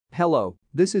Hello,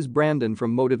 this is Brandon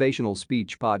from Motivational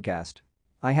Speech Podcast.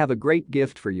 I have a great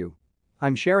gift for you.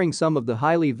 I'm sharing some of the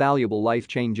highly valuable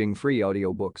life-changing free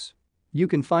audiobooks. You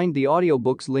can find the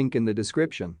audiobooks link in the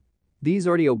description. These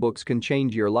audiobooks can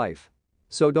change your life.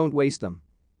 So don't waste them.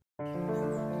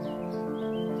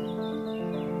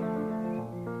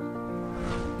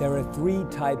 There are three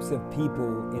types of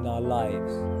people in our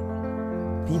lives.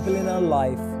 People in our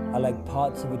life are like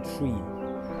parts of a tree.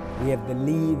 We have the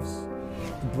leaves,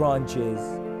 the branches,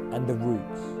 and the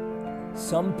roots.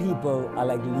 Some people are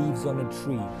like leaves on a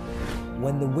tree.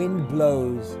 When the wind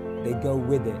blows, they go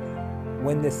with it.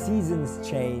 When the seasons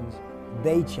change,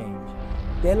 they change.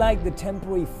 They're like the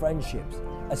temporary friendships,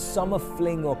 a summer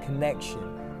fling or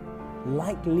connection.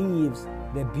 Like leaves,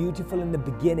 they're beautiful in the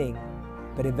beginning,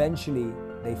 but eventually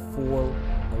they fall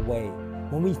away.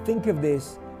 When we think of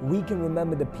this, we can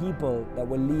remember the people that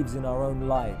were leaves in our own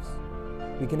lives.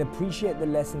 We can appreciate the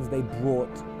lessons they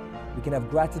brought. We can have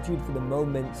gratitude for the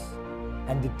moments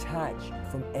and detach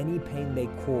from any pain they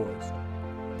caused.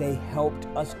 They helped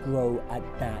us grow at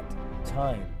that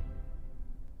time.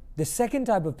 The second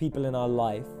type of people in our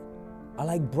life are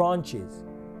like branches.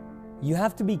 You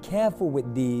have to be careful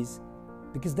with these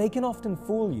because they can often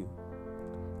fool you.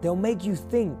 They'll make you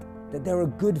think that they're a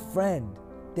good friend,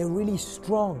 they're really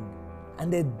strong,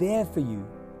 and they're there for you.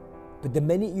 But the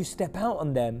minute you step out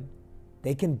on them,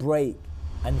 they can break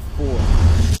and fall.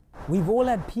 We've all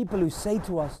had people who say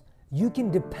to us, "You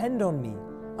can depend on me.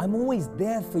 I'm always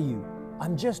there for you.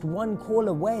 I'm just one call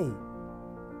away."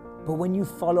 But when you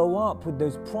follow up with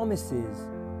those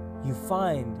promises, you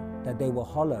find that they were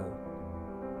hollow.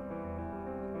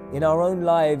 In our own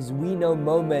lives, we know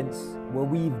moments where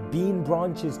we've been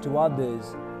branches to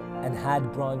others and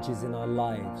had branches in our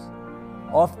lives.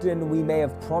 Often we may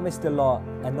have promised a lot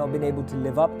and not been able to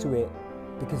live up to it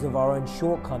because of our own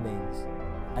shortcomings,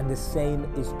 and the same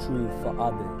is true for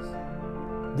others.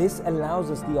 This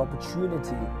allows us the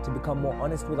opportunity to become more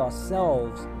honest with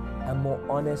ourselves and more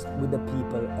honest with the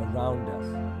people around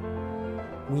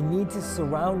us. We need to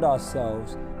surround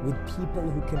ourselves with people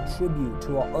who contribute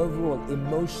to our overall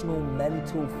emotional,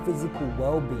 mental, physical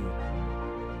well-being.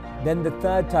 Then the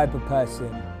third type of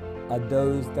person are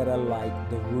those that are like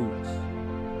the roots.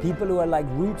 People who are like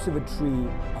roots of a tree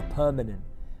are permanent.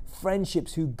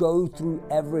 Friendships who go through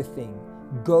everything,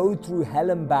 go through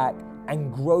hell and back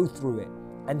and grow through it,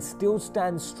 and still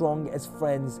stand strong as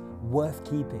friends worth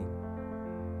keeping.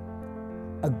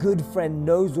 A good friend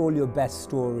knows all your best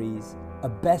stories. A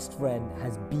best friend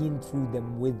has been through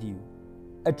them with you.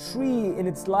 A tree in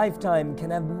its lifetime can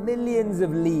have millions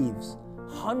of leaves,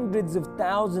 hundreds of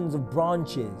thousands of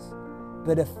branches,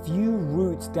 but a few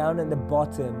roots down at the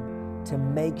bottom to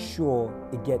make sure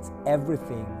it gets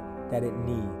everything that it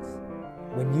needs.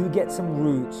 When you get some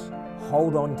roots,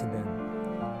 hold on to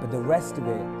them, but the rest of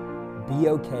it, be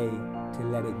okay to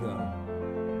let it go.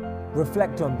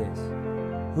 Reflect on this.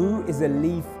 Who is a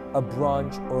leaf, a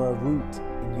branch, or a root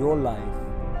in your life?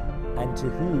 And to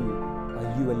who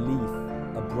are you a leaf,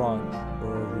 a branch,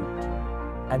 or a root?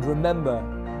 And remember,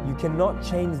 you cannot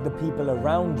change the people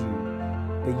around you,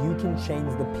 but you can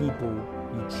change the people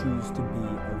you choose to be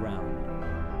around.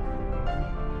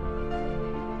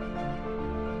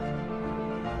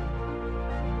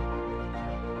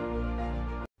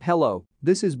 Hello,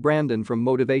 this is Brandon from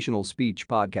Motivational Speech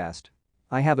Podcast.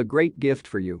 I have a great gift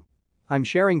for you. I'm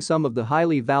sharing some of the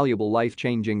highly valuable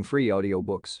life-changing free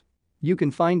audiobooks. You can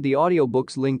find the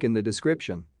audiobooks link in the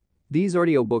description. These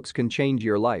audiobooks can change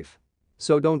your life.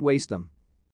 So don't waste them.